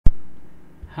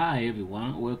Hi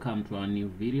everyone, welcome to our new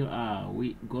video.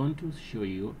 We're going to show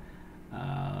you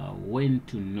when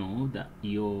to know that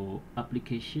your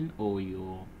application or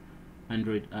your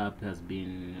Android app has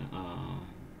been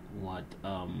what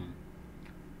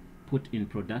put in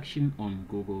production on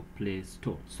Google Play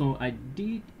Store. So I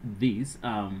did this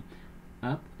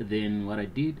app. Then what I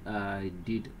did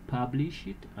publish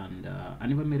it, and I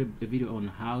never made a video on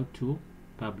how to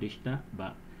publish that,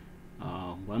 but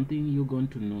one thing you're going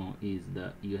to know is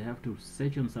that you have to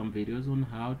search on some videos on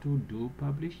how to do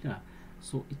publish that.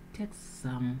 So it takes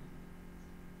some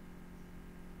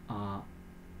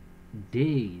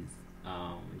days.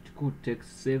 It could take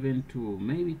 7 to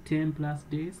maybe 10 plus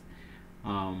days.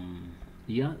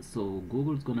 Yeah, so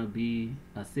Google's gonna be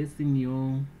assessing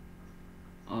your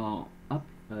app,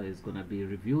 is gonna be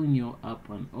reviewing your app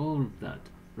and all of that,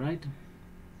 right?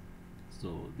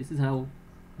 So this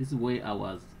is where I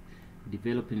was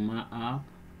developing my app,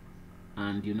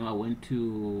 and I went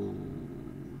to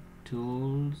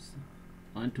tools,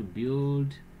 I went to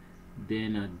build,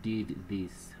 then I did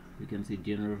this. You can see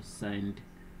general signed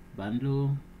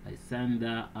bundle. I signed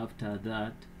that. After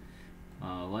that,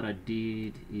 what I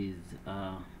did is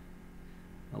I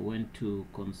went to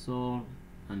console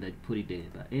and I put it there.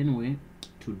 But anyway,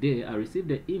 today I received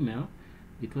the email.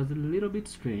 It was a little bit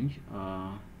strange.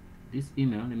 This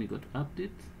email, let me go to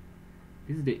updates.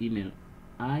 This is the email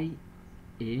IARC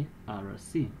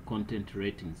content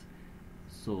ratings.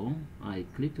 So I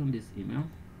clicked on this email.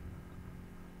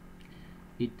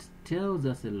 It tells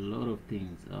us a lot of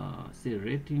things. Say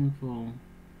rating for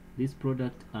this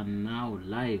product are now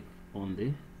live on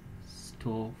the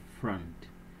storefront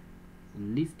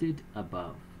listed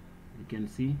above. You can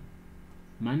see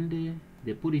Monday,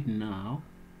 they put it now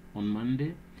on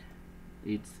Monday.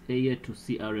 It's a to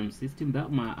CRM system,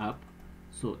 that my app.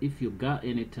 So if you got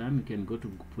any time, you can go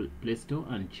to Play Store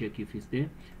and check if it's there.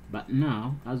 But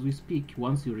now as we speak,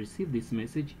 once you receive this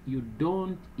message, you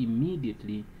don't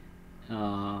immediately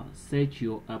search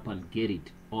your app and get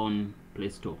it on Play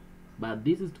Store, but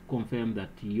this is to confirm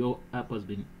that your app has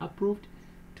been approved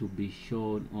to be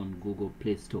shown on Google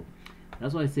Play Store.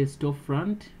 That's why I say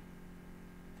storefront,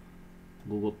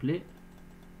 Google Play,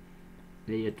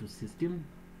 layer 2 system.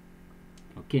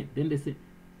 Okay, then they say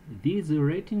these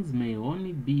ratings may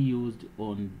only be used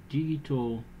on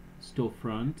digital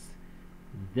storefronts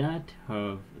that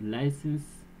have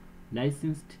licensed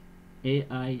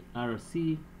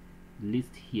AIRC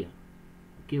list here.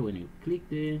 Okay, when you click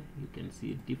there, you can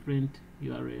see a different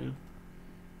URL.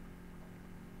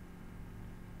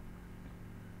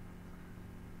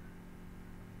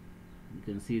 You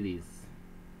can see this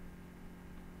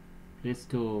Play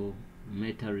Store,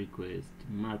 Meta request,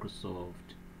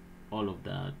 Microsoft, all of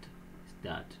that is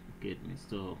that. Get me?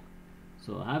 So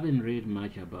I haven't read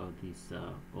much about this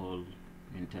all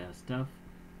entire stuff,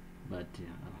 but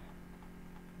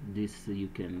this you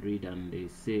can read, and they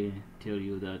say tell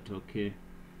you that okay,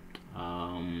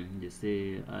 they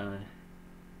say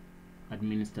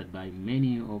administered by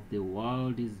many of the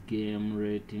world's game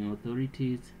rating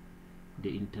authorities,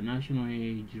 the International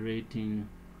Age Rating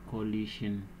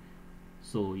Coalition.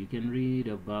 So you can read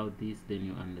about this, then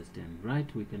you understand, right?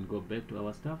 We can go back to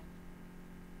our stuff.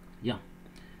 Yeah,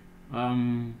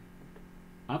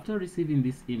 after receiving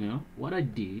this email, what I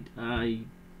did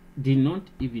not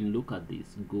even look at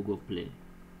this Google Play.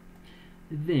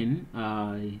 Then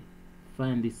I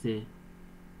find this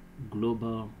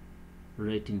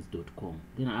globalratings.com.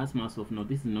 Then I asked myself, no,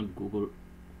 this is not Google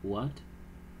what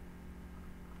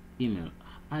email.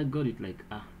 I got it like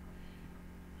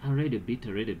I read a bit,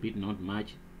 not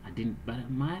much. I didn't,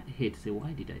 but my head say,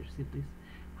 why did I receive this?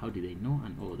 How did they know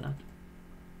and all that?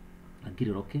 I get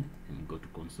it. Okay, let me go to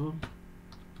console.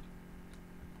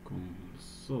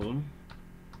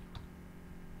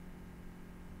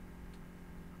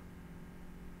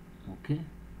 Okay,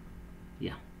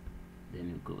 yeah, then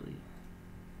you go there.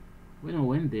 When I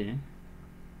went there,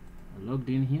 I logged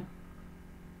in here,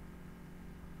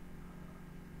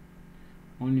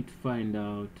 only to find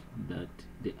out that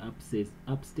the app says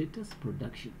app status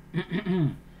production.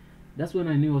 That's when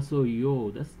I knew also, yo,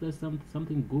 that's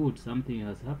something good, something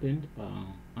has happened,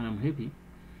 and I'm happy.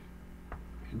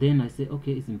 Then I say,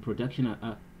 okay, it's in production.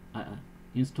 I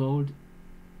installed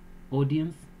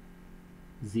audience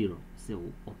 0.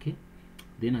 So okay,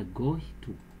 then I go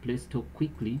to Play Store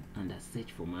quickly and I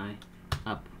search for my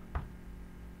app.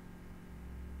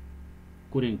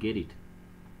 Couldn't get it.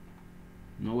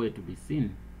 Nowhere to be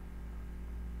seen.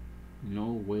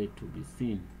 Nowhere to be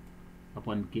seen.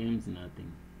 Upon games,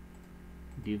 nothing.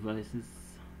 Devices,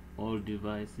 all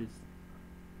devices,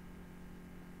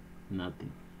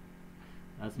 nothing.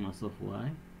 Ask myself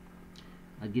why.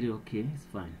 I get it. Okay, it's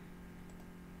fine.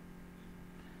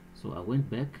 So I went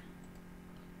back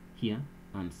here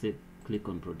and said click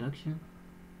on production.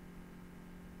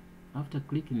 After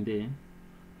clicking there,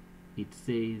 it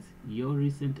says your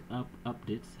recent app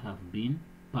updates have been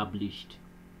published.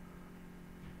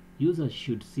 Users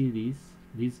should see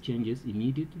these changes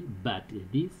immediately, but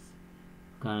this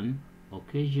can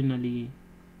occasionally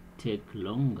take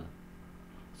longer.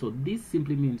 So this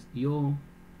simply means your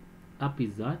app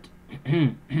is that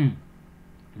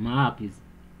my app is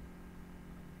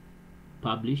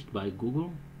published by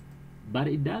Google, but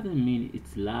it doesn't mean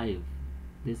it's live.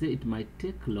 They say it might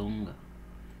take longer.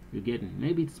 You get me?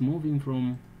 Maybe it's moving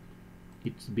from,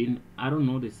 it's been, I don't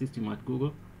know the system at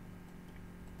Google,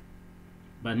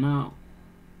 but now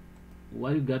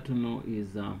what you got to know is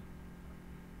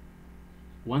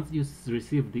once you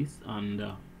receive this and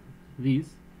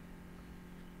this,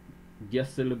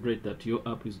 just celebrate that your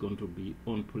app is going to be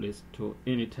on Play Store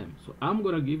anytime. So I'm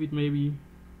gonna give it maybe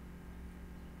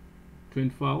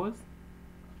 24 hours.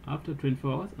 After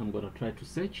 24 hours, I'm gonna try to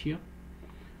search here.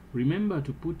 Remember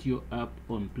to put your app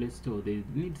on Play Store. They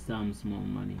need some small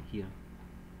money here.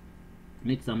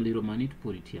 Need some little money to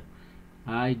put it here.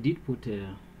 I did put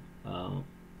an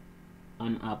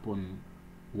app on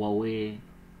Huawei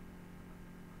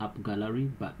App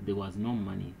Gallery, but there was no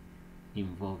money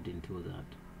involved into that.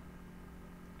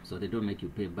 So they don't make you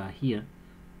pay. But here,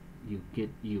 you get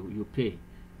you pay.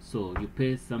 So you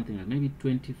pay something like maybe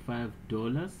 $25.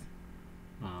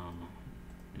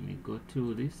 Let me go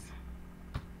to this.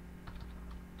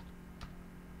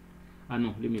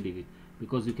 No, let me leave it,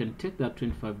 because you can take that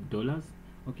 $25.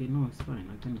 Okay, no, it's fine,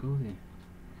 I can go there.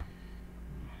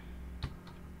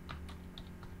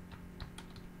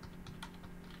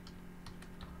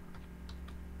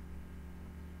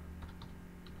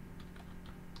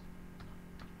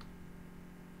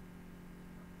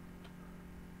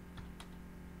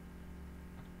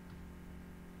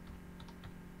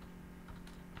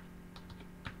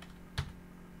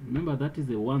 Remember, that is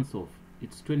a once off.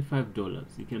 It's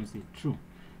 $25. You can see true.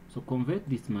 So convert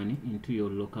this money into your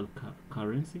local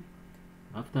currency.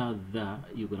 After that,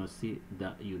 you're gonna see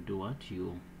that you do what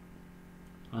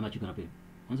how much you're gonna pay.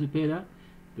 Once you pay that,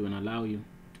 they're gonna allow you.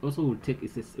 Also, will take,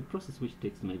 it's a process which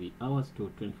takes maybe hours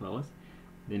to 24 hours.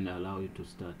 Then they allow you to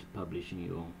start publishing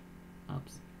your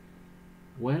apps.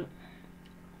 Well,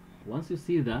 once you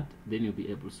see that, then you'll be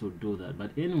able to do that.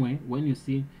 But anyway, when you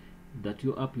see that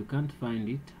your app you can't find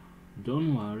it,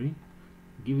 don't worry,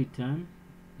 give it time.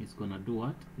 It's gonna do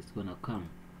what? It's gonna come.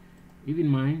 Even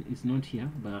mine is not here,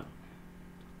 but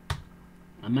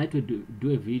I might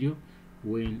do a video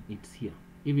when it's here.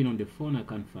 Even on the phone I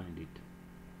can't find it.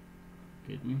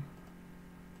 Get me?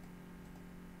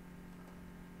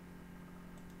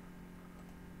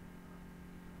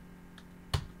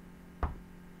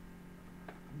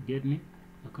 Get me?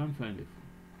 I can't find it.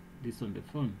 This on the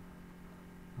phone.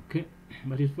 Okay,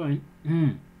 but it's fine.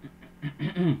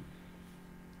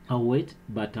 I'll wait,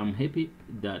 but I'm happy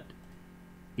that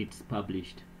it's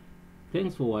published.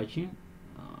 Thanks for watching.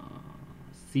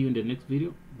 See you in the next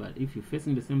video. But if you're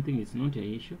facing the same thing, it's not an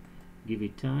issue. Give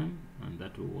it time and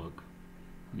that will work.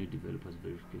 New developers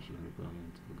verification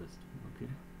requirements, August.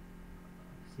 Okay,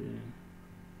 so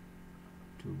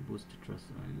to boost trust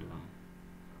and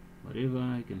whatever.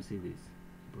 I can see this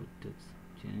about text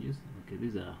changes. Okay,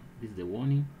 this is the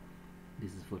warning.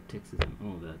 This is for texts and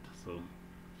all that, so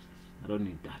I don't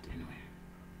need that anyway.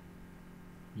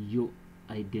 Your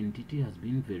identity has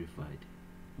been verified.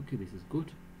 Okay, this is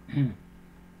good. You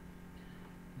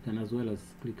can as well as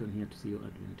click on here to see your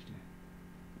identity.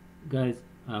 Guys,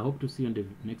 I hope to see you on the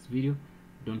next video.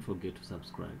 Don't forget to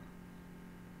subscribe.